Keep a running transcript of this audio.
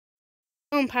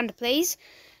on Panda Plays.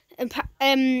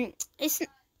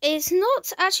 It's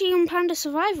not actually on Panda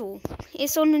Survival.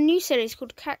 It's on a new series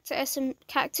called Cactus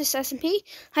SMP.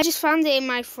 I just found it in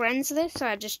my friends list, so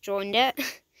I just joined it.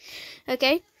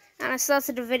 Okay, and I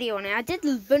started a video on it. I did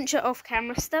a bunch of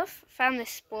off-camera stuff. Found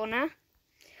this spawner.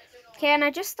 Okay, and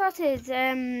I just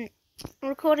started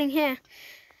recording here,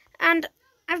 and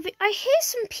I hear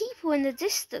some people in the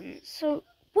distance. So,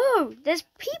 whoa, there's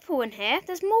people in here.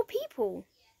 There's more people.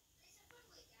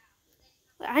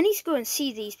 I need to go and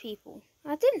see these people.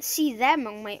 I didn't see them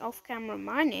on my off-camera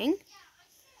mining.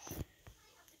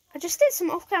 I just did some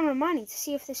off-camera mining to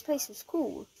see if this place was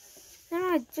cool. Then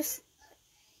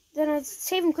I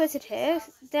saved and quitted here.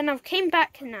 Then I've came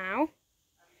back now.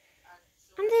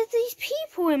 And there's these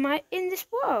people in this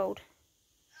world.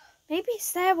 Maybe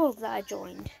it's their world that I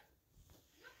joined.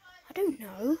 I don't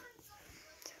know.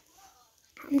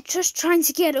 I'm just trying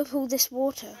to get up all this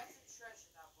water.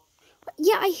 But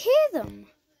yeah, I hear them.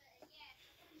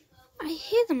 I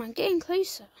hear them. I'm getting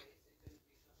closer.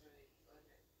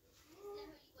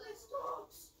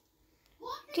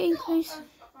 Getting closer.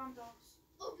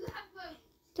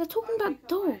 They're talking about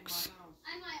dogs.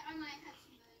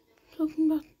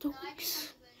 Talking about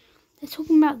dogs. They're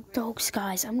talking about dogs,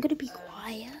 guys. I'm gonna be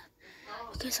quiet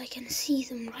because I can see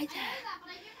them right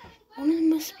there. One of them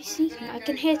must be sleeping. I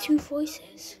can hear two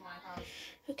voices.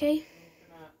 Okay?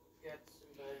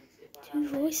 Two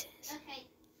voices. Okay.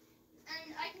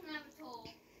 And I can have a talk.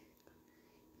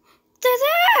 They're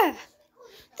there!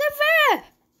 They're there!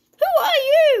 Who are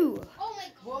you? Oh my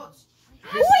god. What?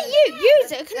 Who are you?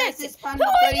 User connected. Who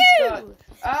are you?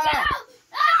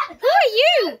 Who are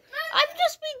you? I've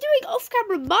just been doing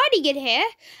off-camera mining in here,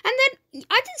 and then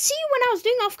I didn't see you when I was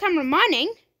doing off-camera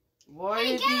mining. Why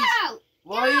Hey, are get these? out!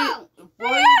 Why Yeah.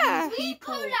 are these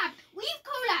people? We've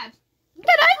collabed.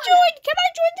 Can I join? Can I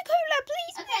join the collab,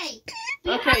 please? Okay.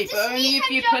 Okay, but only if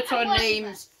you put our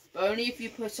names. But only if you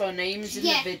put our names in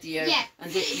the video,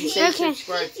 and if you say Okay.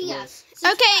 subscribe to us.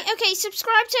 Okay.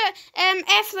 Subscribe to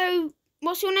Airflow.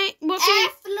 What's your name?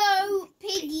 Airflow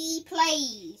Piggy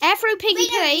Plays. Airflow Piggy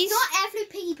Plays. It's not Airflow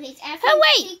Piggy Plays. Airflow Oh,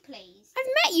 wait. Pig Plays. I've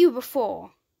met you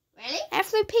before. Really?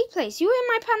 Airflow Pig Plays. You were in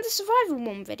my Panda Survival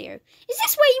 1 video. Is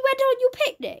this where you went on your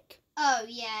picnic? Oh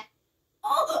yeah.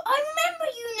 Oh, I remember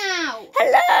you now.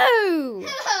 Hello.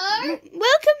 Hello.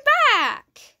 Welcome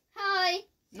back. Hi.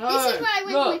 No, This is where I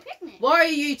went look, on my picnic. why are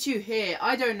you two here?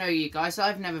 I don't know you guys.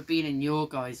 I've never been in your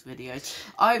guys' videos.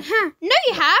 No,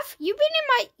 you have. You've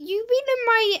been in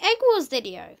my Egg Wars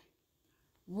video.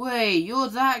 Wait, you're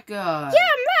that guy. Yeah,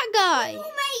 I'm that guy. We all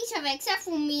met each other except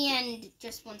for me and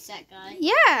just one set guy.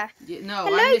 Yeah. No,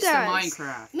 Hello, I'm Mr. guys.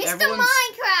 Minecraft. Mr.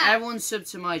 Minecraft. Everyone sub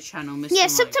to my channel, Mr. Yeah, Minecraft.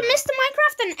 sub to Mr.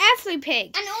 Minecraft and Airflow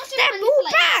Pig. And also They're Panda all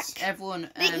Plays. back. Everyone.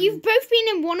 You've both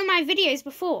been in one of my videos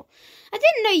before. I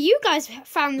didn't know you guys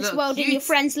found this Look, world in you- your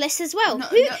friends list as well. No,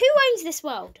 who no. owns this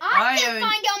world? I I didn't own-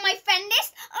 find it on my friend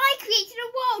list. I created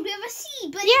a world with a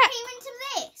seed, but Yeah. it came into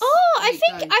this. Oh, I Wait,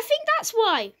 think guys. that's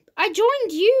why. I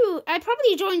joined you. I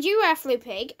probably joined you, Airflow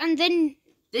Pig, and then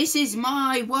This is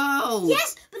my world.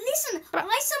 Yes, but listen, But-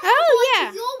 I somehow oh, joined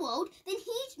yeah. to your world, then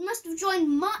he must have joined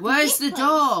my. Where's the place.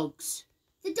 dogs?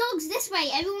 The dog's this way.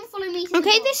 Everyone follow me to the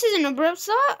okay, dog. this is an abrupt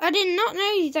start. I did not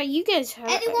know that you guys have.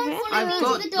 Everyone follow I've me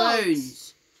got to the dogs.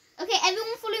 bones. Okay,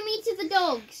 everyone follow me to the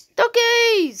dogs.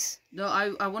 Doggies. No,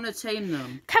 I want to tame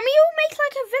them. Can we all make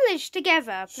like a village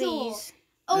together, Sure. please?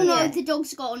 Oh no, Okay. the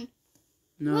dog's gone.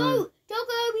 No. Whoa,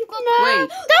 doggo, we've got No. Wait.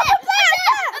 Dog, up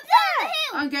there! up there.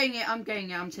 I'm getting it.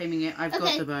 I'm taming it. I've got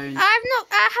Okay. the bones. I've not.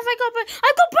 Have I got bones?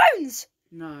 I've got bones.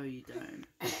 No, you don't.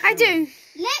 I do.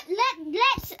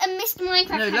 Let's Mr. Minecraft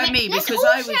No, have let it. me, Let's because all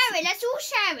I was- share it. Let's all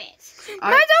share it.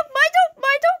 I- My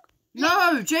dog.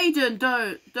 No, Jaden,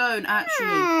 don't actually.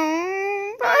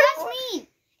 Oh, No, that's mean.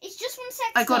 It's just one set.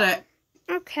 I got it.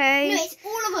 Okay. No, it's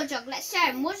all of our dog. Let's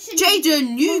share them. What should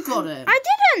Jaden, you got it. I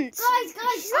didn't. Guys,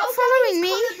 She's not I'll following get me.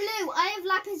 this colour blue. I have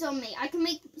lapis on me. I can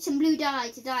make some blue dye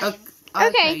to dye Okay, him.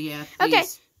 Okay, yeah, okay.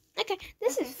 please. Okay,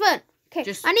 this is fun. Okay,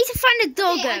 Just- I need to find a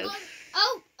Okay, I doggo. got-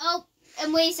 Oh,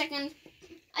 and wait a second.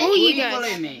 I Oh, think you we Are go. got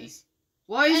following lapis. me?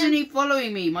 Why isn't he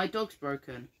following me? My dog's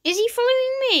broken. Is he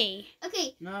following me?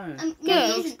 Okay, No, no, my he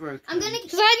dog's isn't. broken. I'm gonna.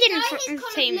 Because I didn't Dye his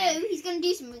colour tame him. blue. He's gonna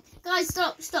do something. Guys,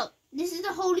 stop. This is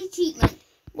the holy achievement.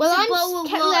 Well, It's a bowl I'm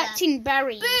of water. collecting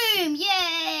berries. Boom!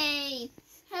 Yay!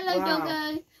 Hello, Wow.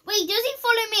 doggo. Wait, does he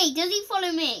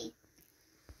follow me?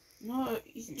 No,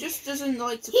 he just doesn't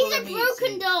like to He's follow a me.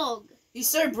 broken dog. He's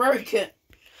so broken.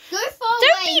 Go far away.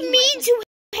 Don't be he mean might- to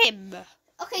him.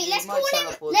 Okay, He let's might call him.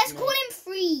 teleport Let's to call me. him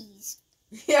Freeze.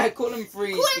 Yeah, call him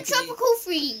Freeze. Call him Tropical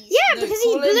Freeze. Yeah, No, because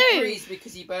call he's him blue. Freeze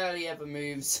because he barely ever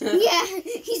moves. Yeah,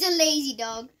 he's a lazy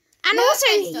dog. And No also,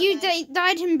 offense, you Douglas.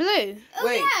 dyed him blue. Oh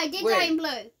Wait, yeah, I did die in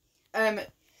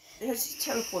blue. Has he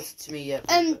teleported to me yet?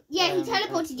 Yeah, he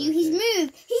teleported you. He's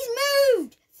moved. He's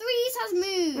moved. Freeze has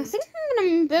I moved. think I'm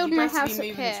going to build You my better house be up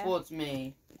moving here. towards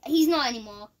me. He's not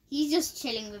anymore. He's just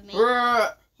chilling with me.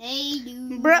 Bruh. Hey,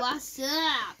 dude, Bruh. what's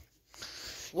up?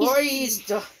 Why is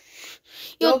dog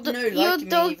Your no do- like your me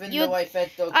dog- even your- though I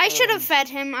fed dog? I should have fed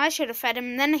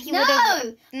him. Then he No! would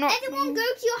have not. Everyone go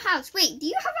to your house. Wait, do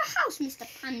you have a house, Mr.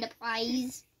 Panda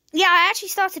Prize? Yeah, I actually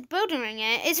started building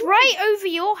it. It's right over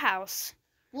your house.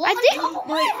 What? I did- On top of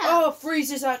My, my oh, house?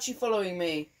 Freeze is actually following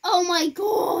me. Oh my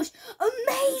gosh.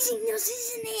 Amazingness,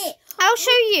 isn't it? I'll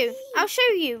show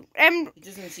you. He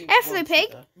doesn't seem to Airflow want pig.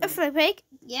 it, though. Airflow pig.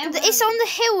 Yeah. It's on the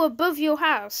hill above your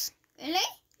house. Really?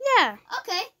 Yeah.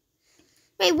 Okay.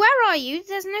 Wait, where are you?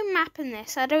 There's no map in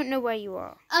this. I don't know where you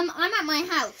are. I'm at my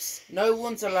house. No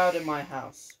one's allowed in my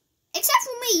house. Except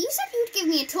for me. You said you would give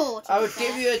me a tour. I would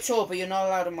give you a tour, but you're not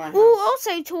allowed in my house. Oh,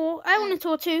 also tour. I want a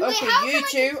tour too. Okay, how you can I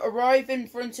two arrive in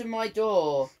front of my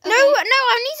door. No,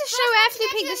 I need to show First,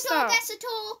 Airflow pig the start. That's a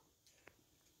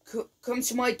tour. Come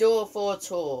to my door for a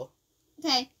tour.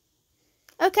 Okay.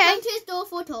 Okay. Come to his door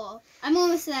for a tour. I'm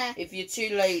almost there. If you're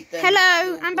too late, then...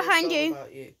 Hello, we'll I'm behind start you.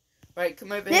 about you. Right,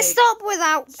 come over Let's here. stop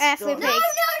without Stop. Airflow No, pig.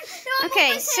 I'm Okay,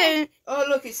 almost there. so Oh,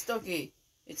 look, it's Doggy.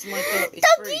 It's my dog. It's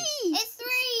Doggy. Freeze. It's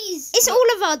Freeze. It's all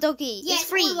of our doggy. Yeah, it's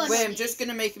it's all Freeze. of our Wait, I'm just going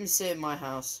to make him sit in my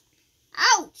house.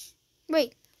 Ouch.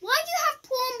 Wait. Why do you have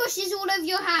prawn bushes all over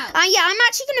your house? Yeah, I'm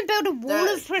actually gonna build a wall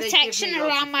of They give protection me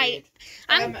lots around of my. food.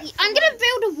 I'm gonna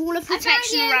build a wall of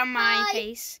protection you. around my Bye.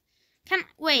 base. Can Come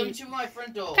wait? to my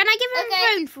front door. Can I give him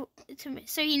Okay. a phone to me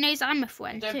so he knows I'm a I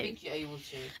friend don't too? think you're able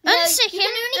to. No, Unsit you him. can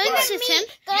only give Unsit them him.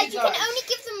 meat. Guys, You you can guys. only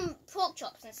give them pork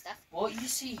chops and stuff. What you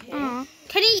see here, Aw.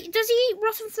 Can he? Does he eat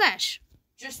rotten flesh?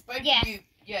 just both Yeah. of you,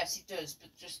 yes, he does,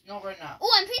 but just not right now.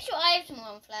 Oh, I'm pretty sure I have some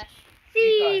rotten flesh.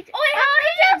 You go. Oh,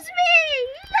 he loves me.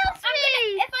 He loves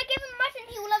me. If I give him mutton,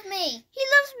 he will love me. He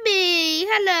loves me.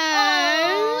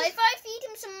 Hello. Oh, if I feed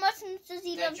him some mutton, does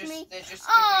he love me? They're just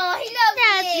Oh, he loves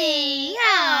Daddy. me.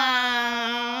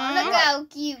 Aw. Look how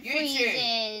cute You Freeze two.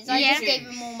 is. I Yeah. just gave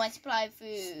him all my supply of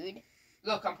food.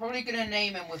 Look, I'm probably going to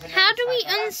name him with a name How do we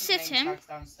tag. I have some unsit name him? tags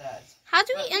downstairs. How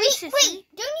do we Wait, unsit him? Wait,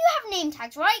 don't you have name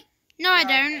tags, right? No, I No,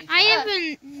 don't. name I tags. have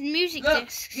a music Look,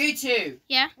 disc. you two.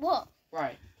 What?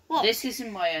 Right. What? This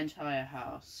isn't my entire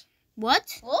house.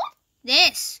 What? What?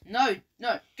 This. No,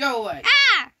 go away.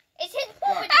 Ah! It's his Right.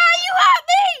 property. You hurt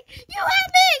me! You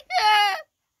hurt me! Ah!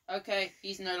 Okay,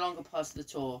 he's no longer part of the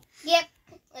tour. Yep.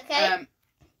 Okay. Right.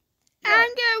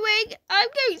 I'm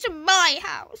going to my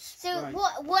house. So right.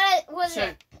 what was So,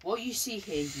 it? what you see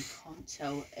here, you can't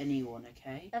tell anyone,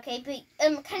 okay? Okay, but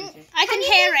can Okay. I can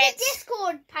you hear leave it. the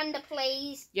Discord, Panda,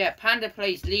 please? Yeah, Panda,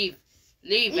 please leave.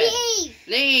 Leave it. Leave.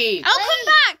 Leave. I'll Wait. come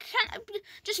back.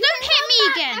 Just don't hit me Come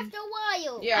back again. after a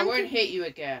while. Yeah, I I'm won't hit you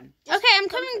again. Okay, I'm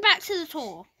coming back to the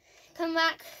tour. Come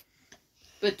back.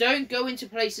 But don't go into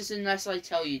places unless I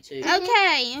tell you to.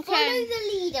 Okay, Follow okay.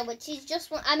 the leader, which is just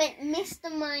what I meant,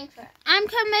 Mr. Minecraft. I'm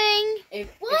coming.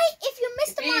 Why, if you're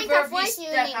If Mr. either Minecraft, of why you is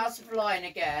your step name? out of line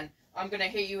again, I'm going to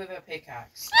hit you with a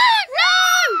pickaxe.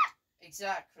 No!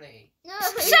 Exactly. No. So,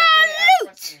 yeah, put it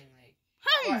out threateningly.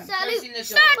 Right, Salute. closing the door.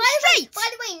 Stand By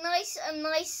the way,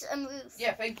 nice roof.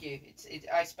 Yeah, thank you.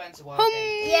 I spent a while Hum.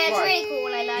 getting Yeah, it's Right. really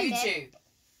cool. I like You it. two,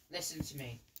 listen to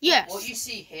me. Yes. What you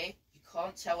see here, you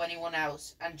can't tell anyone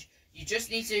else, and you just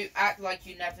need to act like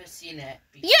you've never seen it.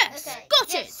 Yes. Okay.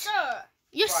 Got yes, it. sir.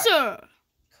 Yes, Right. sir.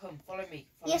 Come, follow me.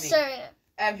 Follow Yes, me. sir.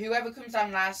 Whoever comes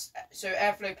down last, so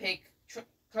Airflow Pig,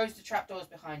 close the trapdoors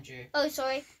behind you. Oh,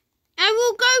 sorry. I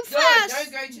will go No, first.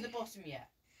 don't go to the bottom yet.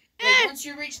 Eh. Wait, once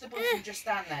you reach the bottom, just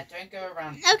stand there. Don't go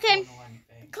around the Okay. corner or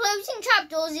anything. Closing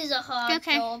trapdoors is a hard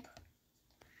Okay. job.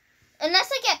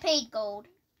 Unless I get paid gold.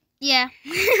 Yeah.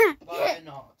 But you're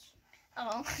not.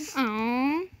 Oh.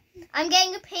 Oh. I'm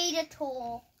getting paid a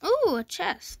tour. Oh, a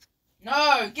chest.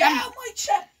 No, get out of my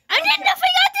chair. I did nothing.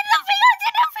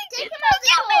 Take him Don't out the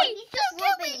kill tour. me. He's just Don't kill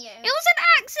robbing you. It was an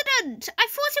accident. I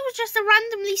thought it was just a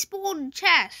randomly spawned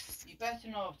chest. You better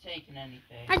not have taken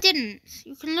anything. I didn't.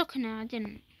 You can look now. I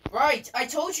didn't. Right, I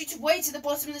told you to wait at the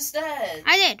bottom of the stairs.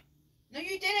 I did. No,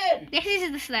 you didn't. This is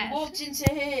the You stairs. walked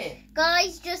into here.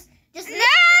 Guys, just No, listen no, to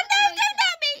don't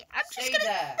let me. I'm Stay just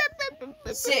there.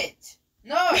 gonna. Sit.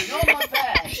 No, not on my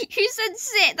bed. You said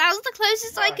sit. That was the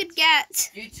closest I Right. could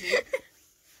get. You two.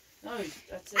 No,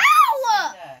 that's it. Ow!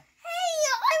 Stay there.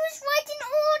 Hey, I was right in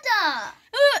order.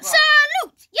 Right.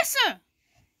 Salute. Yes, sir.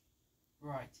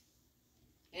 Right.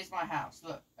 Here's my house.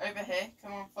 Look, over here.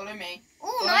 Come on, follow me. Oh,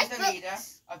 the leader.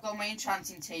 I've got my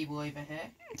enchanting table over here.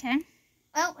 Okay.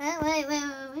 Oh,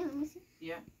 wait.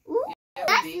 Yeah. Ooh, Yeah,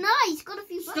 that's maybe. nice. Got a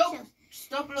few bookshelves.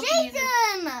 Stop looking at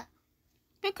Jason!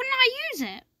 But couldn't I use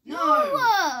it?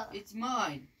 No, it's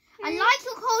mine. I like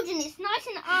your cauldron. It's nice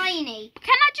and irony.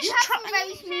 Can I just You have try some very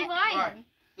use smooth it? iron. Right.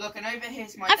 Look, and over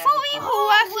here's my I thought we nether were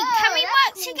pot. working. whoa, Can we that's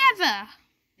work cool. together?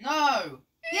 No.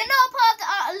 You're not part of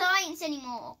the alliance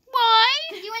anymore. Why?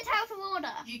 Because you went out of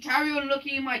order. You carry on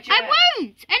looking in my chest. I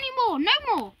won't anymore.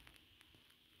 No more.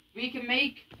 We can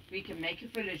make a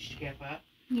village together,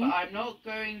 Yeah. but I'm not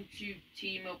going to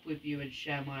team up with you and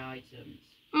share my items.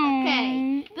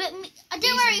 Okay. But don't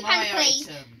These worry, are my Panda Please.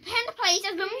 items. Panda Please,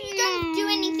 as long as you don't do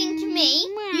anything to me,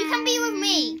 you can be with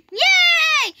me.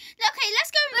 Yay! Okay,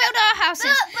 let's go and build our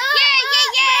houses.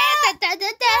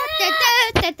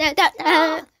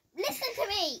 Yeah. Listen to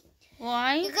me.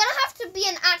 Why? You're gonna have to be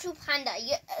an actual panda.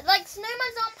 Like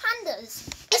snowmans aren't pandas.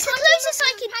 It's the closest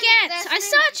I could get. I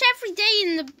search every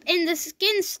day in the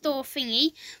skin store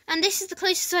thingy, and this is the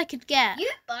closest I could get. You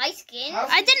buy skins. How-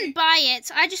 I didn't buy it.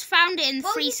 I just found it in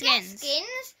free you get skins.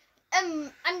 skins.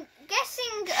 I'm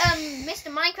guessing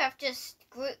mr.minecraft just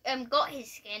got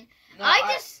his skin. No,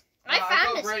 I I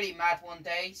found got it. really mad one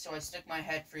day, so I stuck my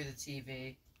head through the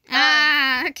TV.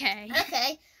 Okay.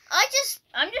 Okay.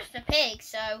 I'm just a pig,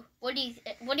 so what do you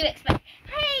expect?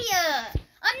 Hey,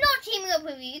 I'm not teaming up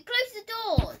with you. You close the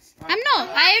doors. Right, I'm not.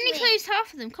 right. I only me. closed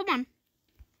half of them. Come on.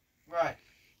 Right.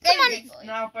 Come on.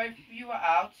 Now both of you are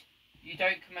out. You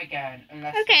don't come again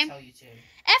unless Okay. I tell you to.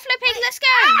 Eflo Pig, let's go.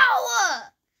 Ow!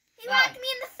 He No. whacked me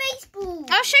in the face, ball.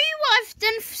 I'll show you what I've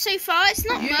done so far. It's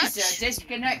not User much.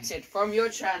 disconnected from your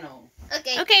channel.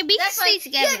 Okay. Okay, we can That's stay right.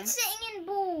 together. You're sitting in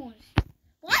balls.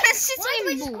 Why Sitting do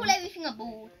we in just balls. call everything a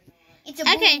ball? It's a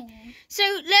Okay. ball. So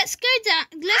let's go down.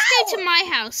 Let's go to Ow! my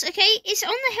house. Okay, it's on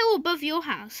the hill above your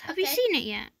house. Have you Okay. seen it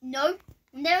yet? No,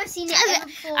 never seen it ever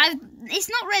before. It's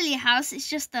not really a house. It's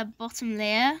just the bottom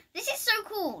layer. This is so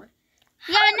cool.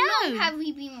 Yeah, I How long know. have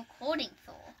we been recording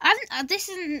for?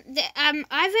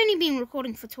 I've only been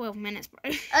recording for 12 minutes,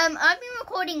 bro. I've been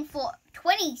recording for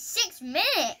 26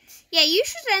 minutes. Yeah, you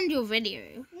should end your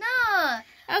video. No.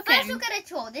 Okay. First we'll get a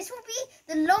tour. This will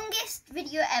be the longest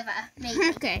video ever, maybe.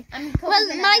 Okay. I'm probably Well,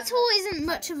 gonna my have- tour isn't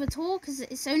much of a tour because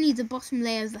it's only the bottom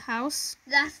layer of the house.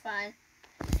 That's fine.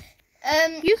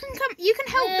 You can come. You can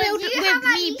help build do it you have with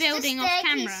at me least building a off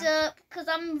staircase camera. up? Because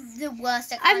I'm the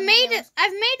worst at I've climbing made hills. it.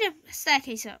 I've made a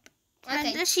staircase up.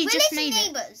 Okay. And she We're just little made it.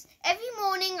 neighbours. Every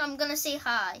morning I'm gonna say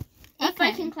hi. If I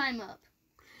Okay. can climb up.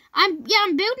 I'm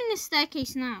building a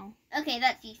staircase now. Okay,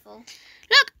 that's useful.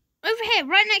 Look over here,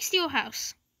 right next to your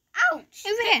house. Ouch!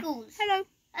 Over here. Pickles. Hello.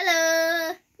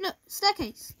 Hello. Look,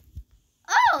 staircase.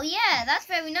 Oh yeah, that's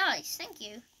very nice. Thank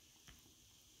you.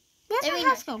 Where's Very my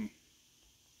house nice. gone?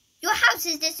 Your house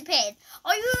has disappeared.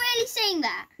 Are you really saying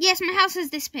that? Yes, my house has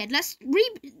disappeared. Can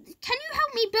you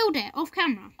help me build it off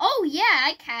camera? Oh yeah,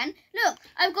 I can. Look,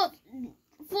 I've got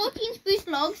 14 spruce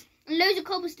logs and loads of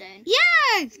cobblestone.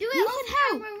 Yeah, Do it you off can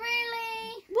help. camera,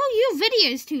 really? Well, your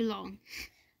video's too long.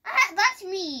 That's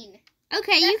mean.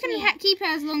 Okay, you That's can me. keep it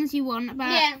as long as you want. But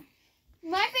Yeah.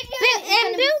 My video But, is gonna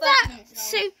be build 5 that.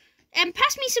 minutes long. So,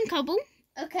 pass me some cobble.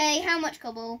 Okay, how much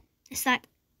cobble? A stack.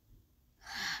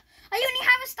 I only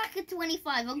have a stack of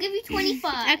 25. I'll give you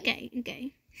 25.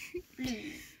 Okay.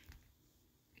 Blue.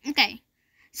 Okay.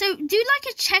 So, do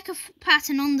like a checker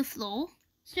pattern on the floor.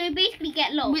 So basically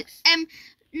get logs. With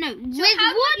no, with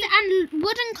how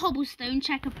wood and cobblestone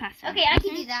checker pattern. Okay, I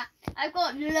can do that. I've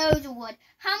got loads of wood.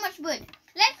 How much wood?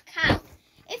 Let's count.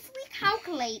 If we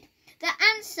calculate the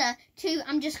answer to,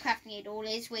 I'm just crafting it all.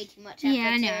 It's way too much effort. Yeah,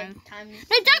 I to know. times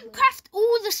No, don't craft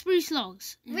all the spruce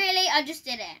logs. Really, I just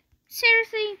did it.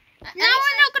 Seriously? Now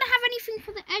we're not going to have anything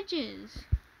for the edges.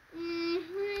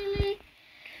 Really?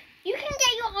 You can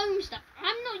get your own stuff.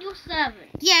 I'm not your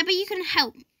servant. Yeah, but you can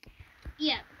help.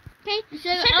 Yeah. Okay? So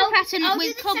Checker pattern I'll do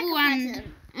with the cobble checker and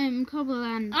pattern. cobble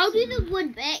and I'll do the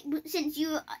wood bit, but since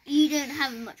you don't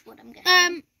have much wood, I'm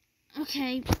guessing.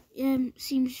 Okay.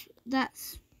 Seems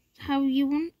that's how we're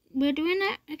doing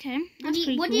it. Okay. That's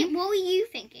pretty what were you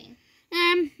thinking?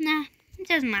 Nah, it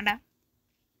doesn't matter.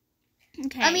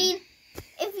 Okay. I mean,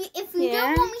 if you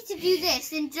don't want me to do this,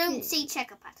 then don't say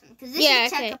checker pattern, because this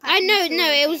is checker pattern. I know. for No,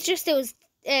 a it was bit.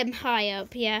 just high up.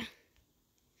 Yeah.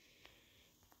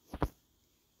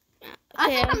 I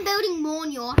think I'm building more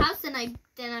on your house than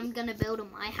I'm gonna build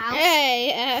on my house.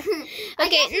 Hey. I Okay.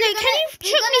 guess No, we're can you we're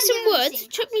chuck me gonna some live in the wood? same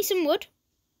Chuck me some wood.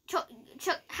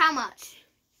 How much?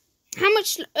 How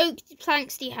much oak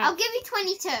planks do you have? I'll give you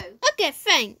 22. Okay,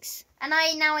 thanks. And I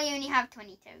only have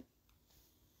 22.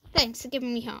 Thanks for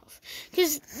giving me half.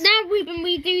 Because now, Ruben,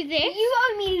 we do this. You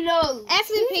owe me loads.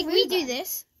 Who's Pig, we do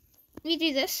this. We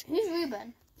do this. Who's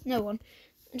Ruben? No one.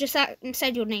 Just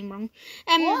said your name wrong.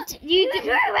 What? You Who's do.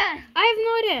 Ruben? I have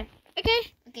no idea.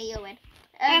 Okay. Okay, you win.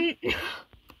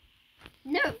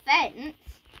 No offense.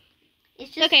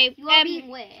 It's just okay. you are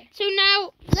being weird. So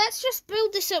now let's just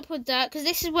build this up with dirt because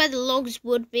this is where the logs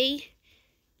would be.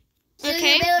 So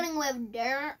okay. you're building with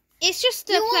dirt. It's just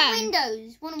the you plan. Want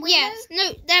windows? Want windows? Yes.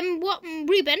 No. What,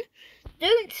 Ruben?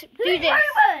 Don't do this.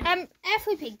 Ruben?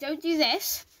 Airflow Pig, don't do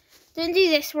this. Don't do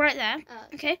this right there.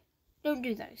 Okay. Don't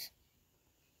do those.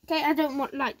 Okay. I don't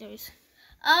like those.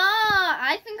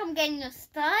 I think I'm getting your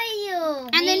style.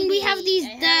 And then we have these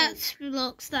dirt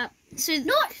blocks that. So it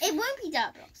won't be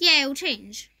dirt blocks. Yeah, it'll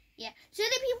change. Yeah, so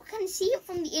that people can see it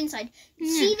from the inside.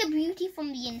 See the beauty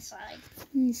from the inside.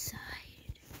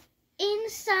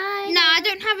 Inside. No, I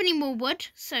don't have any more wood,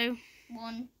 so.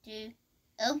 1, 2.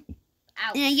 Oh,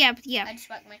 ouch. Yeah. I just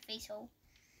whacked my face hole.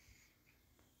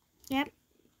 Yep.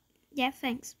 Yeah,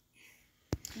 thanks.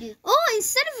 Yeah. Oh,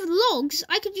 instead of logs,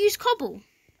 I could use cobble.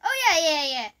 Oh,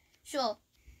 yeah. Sure.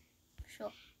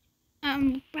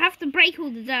 I have to break all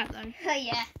the dirt, though. Oh,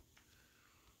 yeah.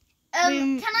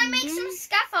 Can I make some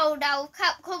scaffold out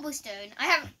of cobblestone? I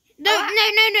have...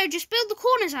 No. Just build the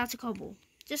corners out of cobble.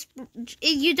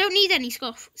 You don't need any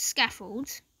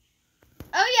scaffolds.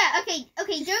 Oh, yeah.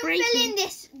 Okay. Don't fill in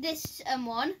this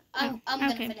one. I'm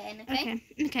going to fill it in, okay?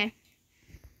 Okay.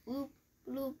 Loop.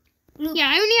 Yeah,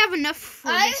 I only have enough for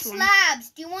I this one. have slabs.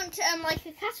 Do you want like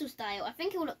a castle style? I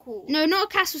think it will look cool. No, not a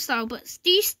castle style, but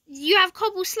do you have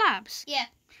cobble slabs? Yeah.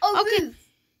 Oh, okay. roof.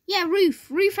 Yeah, roof.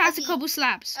 Roof out of cobble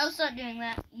slabs. I'll start doing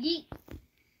that. Yeet.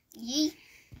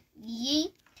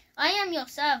 I am your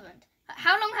servant.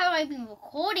 How long have I been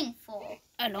recording for?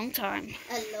 A long time.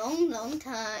 A long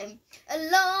time. A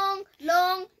long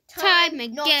time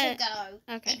again. Not to go.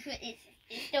 Okay.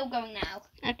 It's still going now.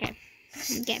 Okay.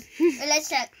 Let's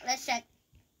check.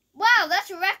 Wow,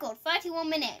 that's a record. 31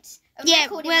 minutes. Yeah,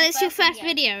 well, it's your first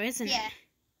video, isn't it? Yeah.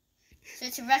 So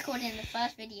it's a record in the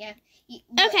first video.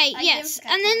 Okay, yes.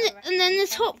 And then the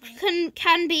top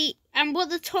can be, and what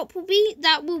the top will be,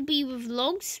 that will be with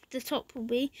logs. The top will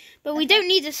be, but we don't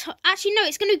need this. Actually, no,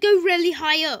 it's going to go really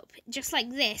high up, just like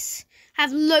this.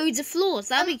 Have loads of floors.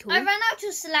 That'd be cool. I ran out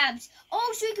of slabs.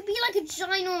 Oh, so it could be like a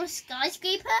ginormous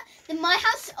skyscraper. Then my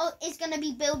house is going to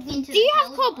be built into. Do you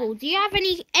have cobble? One. Do you have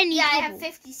any Yeah, cobble? I have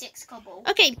 56 cobble.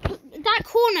 Okay, that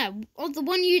corner of the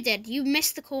one you did, you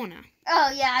missed the corner.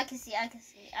 Oh yeah, I can see.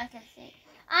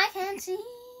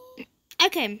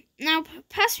 Okay, now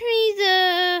pass me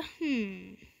the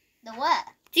The what?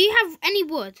 Do you have any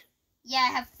wood? Yeah,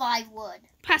 I have 5 wood.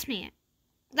 Pass me it.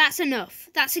 That's enough.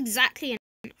 That's exactly enough.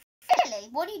 Really?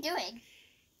 What are you doing?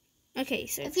 Okay,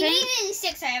 so if you need any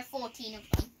sticks, I have 14 of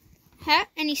them. Huh?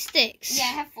 Any sticks? Yeah, I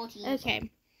have 14. Okay.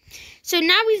 So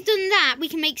now we've done that, we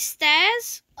can make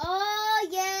stairs. Oh,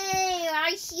 yay!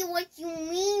 I see what you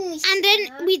mean. And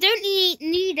then we don't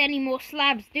need any more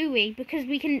slabs, do we? Because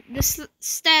we can. The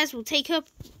stairs will take up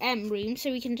room,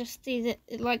 so we can just do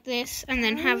it like this, and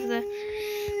then have the.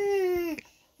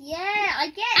 Yeah,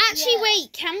 I get. Actually,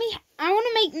 wait. Can we? I want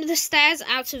to make the stairs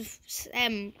out of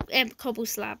cobble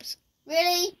slabs.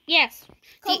 Really? Yes.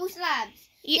 Cobble slabs.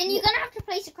 Then you're gonna have to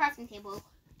place a crafting table.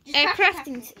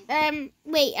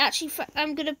 Wait, actually,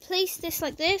 I'm gonna place this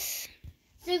like this.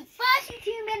 So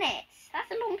 32 minutes.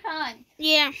 That's a long time.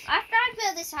 Yeah. After I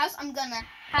build this house, I'm gonna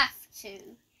have to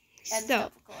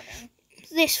stop recording.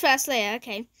 This first layer,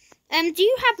 okay. Do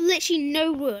you have literally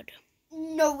no wood?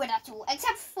 No wood at all,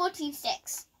 except 14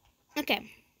 sticks.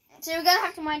 Okay. So we're gonna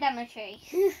have to mine down a tree.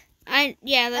 I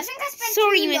spent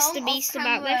sorry, Mr. Beast,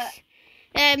 about this.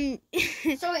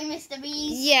 Sorry, Mr.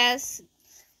 Beast. Yes.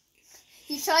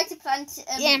 You tried to plant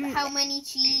how many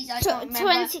trees? I don't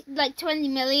remember. 20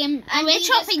 million. And we're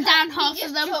chopping down half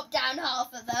of them. Chopped down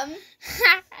half of them.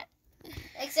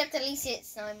 Except at least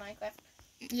it's not in Minecraft.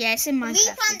 Yeah, it's in Minecraft.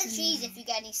 Replant the trees if you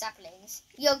get any saplings.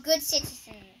 You're good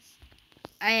citizens.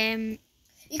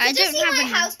 You can just see my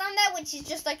house down there, which is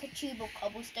just like a tube of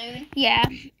cobblestone. Yeah.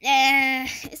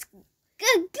 It's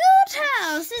a good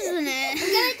house, isn't it? I'm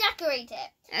gonna decorate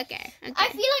it. Okay. I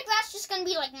feel like that's just gonna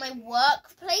be like my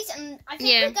workplace, and I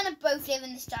think we're gonna both live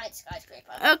in this giant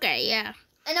skyscraper. Okay, yeah.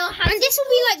 And this will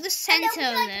be like the center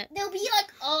of it. There'll be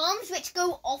like arms which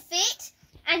go off it,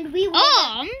 and we will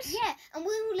arms. And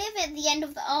we will live at the end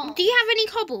of the arm. Do you have any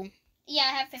cobble? Yeah,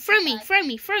 I have 55.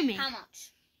 Throw me. How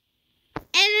much?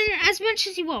 And as much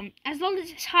as you want, as long as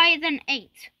it's higher than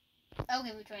 8. I'll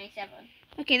give you 27.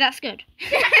 Okay, that's good.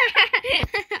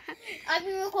 I've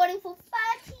been recording for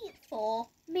 34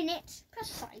 minutes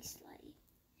precisely.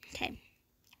 Okay.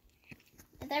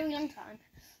 very long time.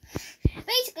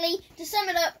 Basically, to sum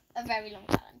it up, a very long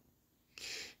time.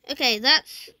 Okay,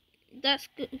 that's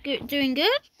good. Doing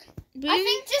good. Boom. I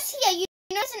think just here, you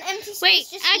know, it's an empty space. Wait,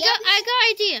 just I here.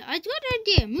 got an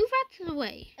idea. Move out of the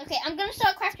way. Okay, I'm gonna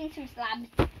start crafting some slabs.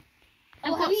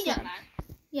 Oh, have you done that?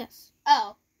 Yes.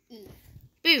 Oh.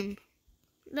 Boom.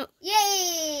 Look.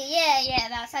 Yay! Yeah,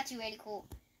 that's actually really cool.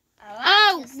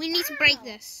 We need to break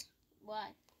this. Why?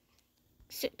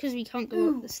 Because we can't go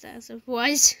up the stairs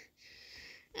otherwise.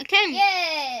 Okay.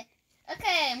 Yeah.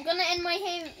 Okay, I'm gonna end my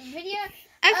video.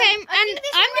 Okay, and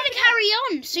I'm gonna carry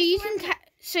on, so you can.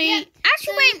 Wait.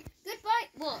 Goodbye.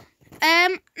 What?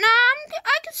 No,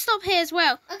 I can stop here as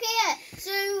well. Okay, yeah.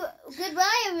 So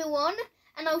goodbye, everyone,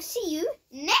 and I'll see you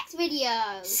next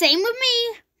video. Same with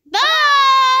me.